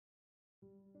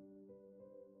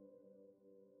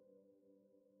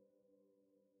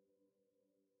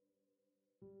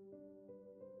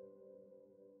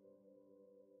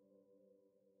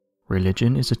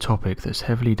Religion is a topic that's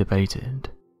heavily debated,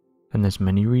 and there's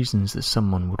many reasons that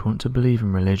someone would want to believe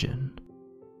in religion.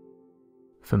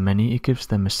 For many, it gives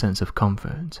them a sense of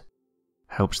comfort,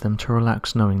 helps them to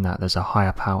relax knowing that there's a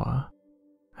higher power,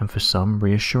 and for some,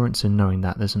 reassurance in knowing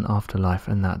that there's an afterlife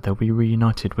and that they'll be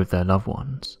reunited with their loved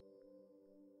ones.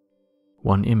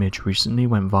 One image recently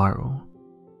went viral.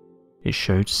 It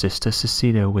showed Sister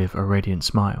Cecilia with a radiant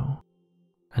smile,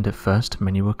 and at first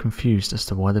many were confused as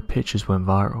to why the pictures went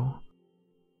viral,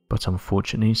 but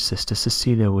unfortunately Sister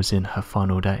Cecilia was in her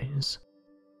final days.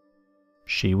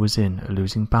 She was in a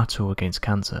losing battle against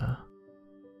cancer.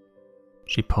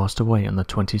 She passed away on the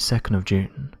 22nd of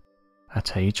June,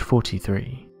 at age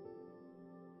 43.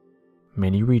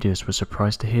 Many readers were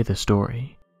surprised to hear the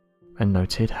story, and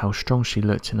noted how strong she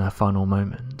looked in her final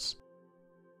moments.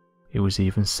 It was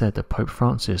even said that Pope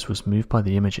Francis was moved by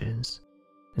the images,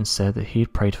 and said that he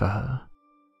had prayed for her,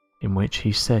 in which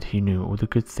he said he knew all the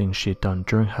good things she had done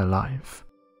during her life,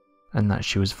 and that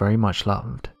she was very much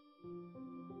loved.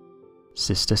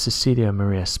 Sister Cecilia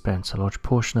Maria spent a large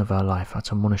portion of her life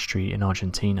at a monastery in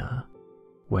Argentina,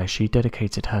 where she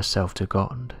dedicated herself to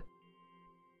God.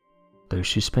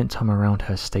 Those who spent time around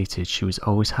her stated she was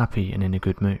always happy and in a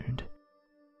good mood,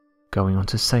 going on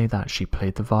to say that she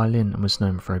played the violin and was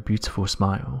known for a beautiful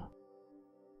smile.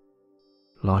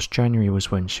 Last January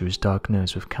was when she was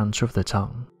diagnosed with cancer of the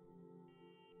tongue.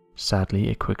 Sadly,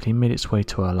 it quickly made its way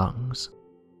to her lungs.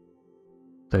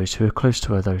 Those who were close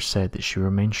to her though said that she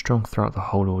remained strong throughout the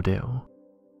whole ordeal,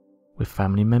 with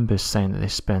family members saying that they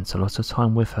spent a lot of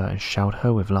time with her and showered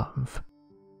her with love.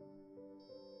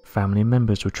 Family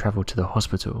members would travel to the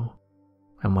hospital,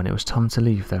 and when it was time to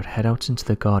leave they would head out into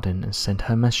the garden and send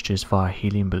her messages via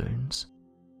helium balloons.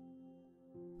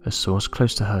 A source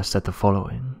close to her said the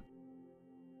following: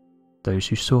 "Those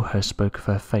who saw her spoke of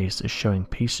her face as showing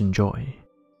peace and joy,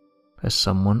 as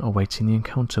someone awaiting the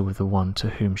encounter with the one to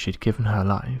whom she had given her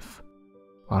life,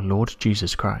 our Lord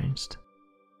Jesus Christ."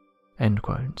 End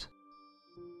quote.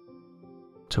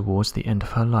 Towards the end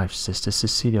of her life, Sister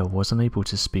Cecilia was unable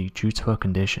to speak due to her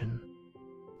condition,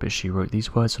 but she wrote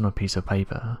these words on a piece of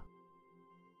paper: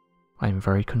 "I am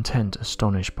very content,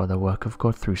 astonished by the work of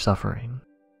God through suffering,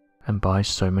 and by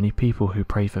so many people who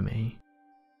pray for me."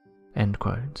 End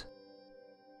quote.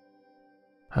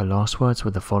 Her last words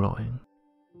were the following: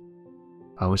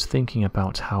 "I was thinking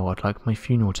about how I'd like my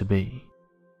funeral to be.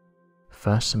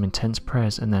 First some intense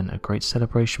prayers and then a great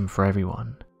celebration for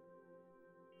everyone.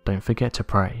 Don't forget to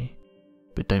pray,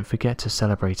 but don't forget to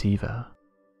celebrate either."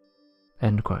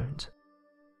 End quote.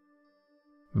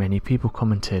 Many people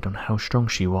commented on how strong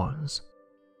she was,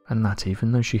 and that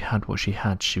even though she had what she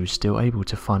had, she was still able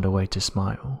to find a way to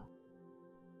smile.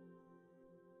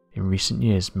 In recent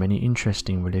years, many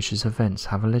interesting religious events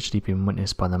have allegedly been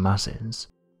witnessed by the masses,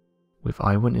 with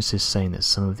eyewitnesses saying that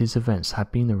some of these events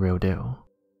had been the real deal.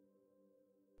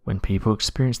 When people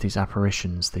experience these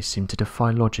apparitions, they seem to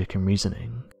defy logic and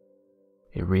reasoning.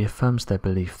 It reaffirms their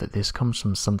belief that this comes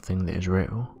from something that is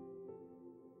real.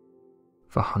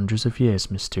 For hundreds of years,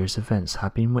 mysterious events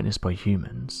have been witnessed by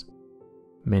humans,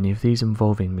 many of these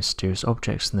involving mysterious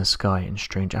objects in the sky and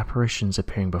strange apparitions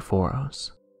appearing before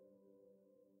us.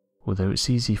 Although it's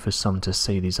easy for some to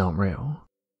say these aren't real,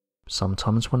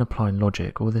 sometimes when applying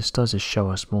logic, all this does is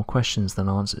show us more questions than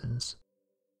answers.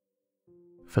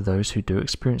 For those who do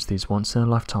experience these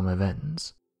once-in-a-lifetime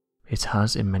events, it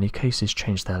has in many cases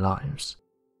changed their lives,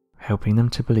 helping them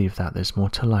to believe that there's more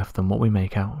to life than what we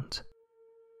make out.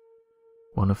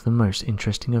 One of the most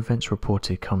interesting events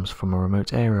reported comes from a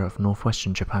remote area of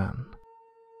northwestern Japan.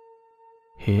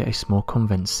 Here a small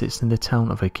convent sits in the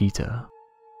town of Akita.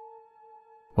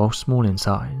 While small in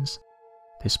size,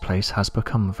 this place has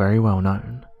become very well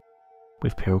known,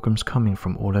 with pilgrims coming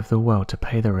from all over the world to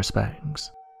pay their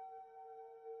respects.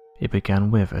 It began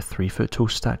with a 3-foot-tall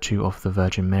statue of the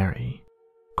Virgin Mary,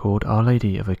 called Our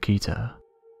Lady of Akita,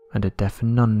 and a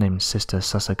deafened nun named Sister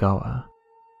Sasagawa.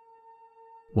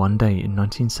 One day in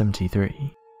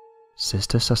 1973,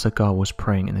 Sister Sasagawa was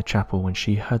praying in the chapel when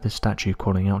she heard the statue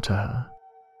calling out to her.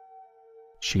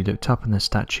 She looked up and the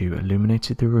statue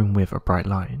illuminated the room with a bright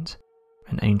light.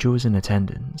 An angel was in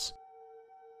attendance.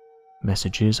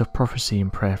 Messages of prophecy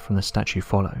and prayer from the statue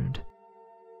followed,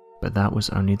 but that was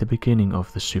only the beginning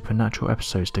of the supernatural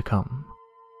episodes to come.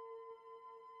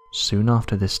 Soon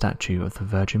after the statue of the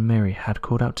Virgin Mary had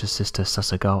called out to Sister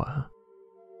Sasagawa,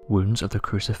 wounds of the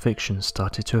crucifixion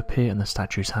started to appear in the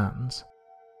statue's hands.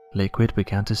 Liquid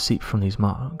began to seep from these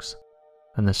marks,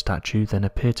 and the statue then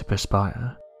appeared to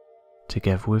perspire,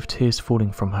 together with tears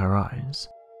falling from her eyes.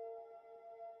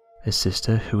 A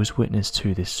sister who was witness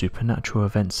to this supernatural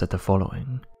event said the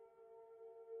following: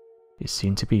 It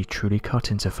seemed to be truly cut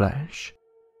into flesh.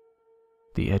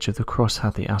 The edge of the cross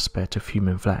had the aspect of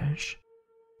human flesh,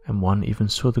 and one even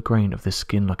saw the grain of the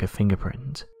skin like a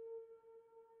fingerprint.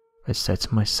 I said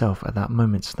to myself at that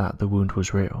moment that the wound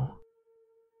was real."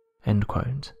 End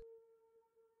quote.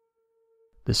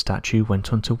 The statue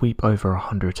went on to weep over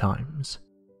 100 times.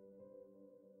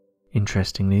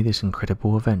 Interestingly, this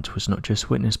incredible event was not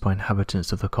just witnessed by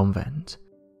inhabitants of the convent,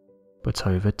 but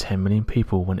over 10 million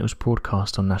people when it was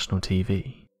broadcast on national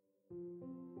TV.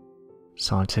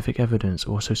 Scientific evidence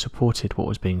also supported what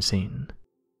was being seen.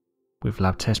 With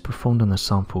lab tests performed on the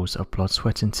samples of blood,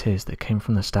 sweat and tears that came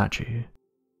from the statue,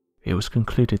 it was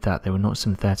concluded that they were not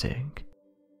synthetic,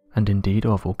 and indeed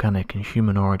of organic and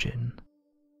human origin.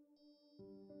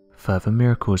 Further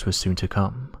miracles were soon to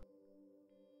come.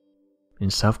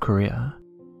 In South Korea,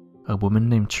 a woman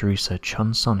named Teresa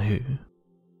Chun Sun-Hu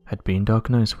had been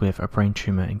diagnosed with a brain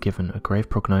tumor and given a grave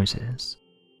prognosis.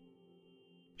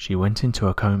 She went into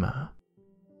a coma,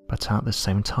 but at the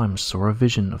same time saw a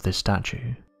vision of this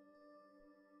statue.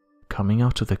 Coming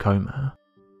out of the coma,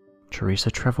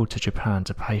 Teresa travelled to Japan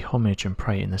to pay homage and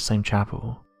pray in the same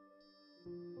chapel.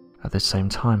 At the same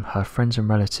time, her friends and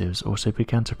relatives also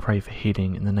began to pray for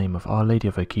healing in the name of Our Lady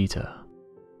of Akita.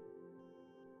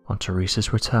 On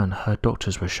Teresa's return, her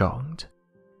doctors were shocked.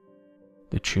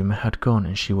 The tumour had gone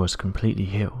and she was completely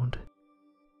healed.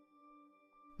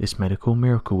 This medical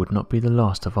miracle would not be the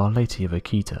last of Our Lady of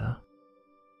Akita.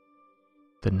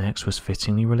 The next was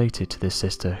fittingly related to this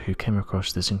sister who came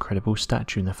across this incredible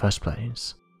statue in the first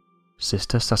place,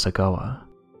 Sister Sasagawa.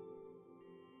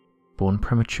 Born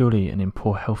prematurely and in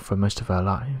poor health for most of her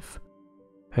life,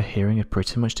 her hearing had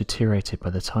pretty much deteriorated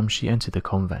by the time she entered the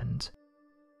convent.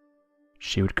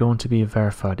 She would go on to be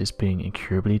verified as being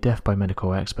incurably deaf by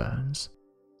medical experts.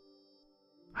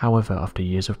 However, after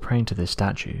years of praying to this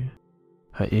statue,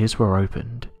 her ears were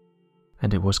opened,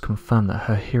 and it was confirmed that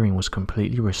her hearing was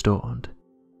completely restored.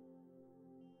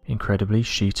 Incredibly,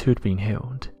 she too had been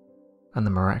healed, and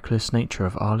the miraculous nature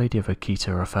of Our Lady of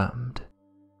Akita affirmed.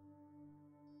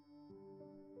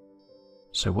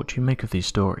 So what do you make of these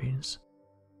stories?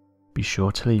 Be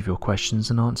sure to leave your questions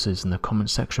and answers in the comment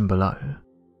section below,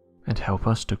 and help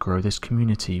us to grow this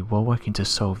community while working to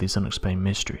solve these unexplained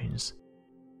mysteries.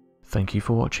 Thank you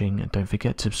for watching, and don't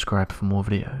forget to subscribe for more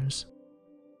videos.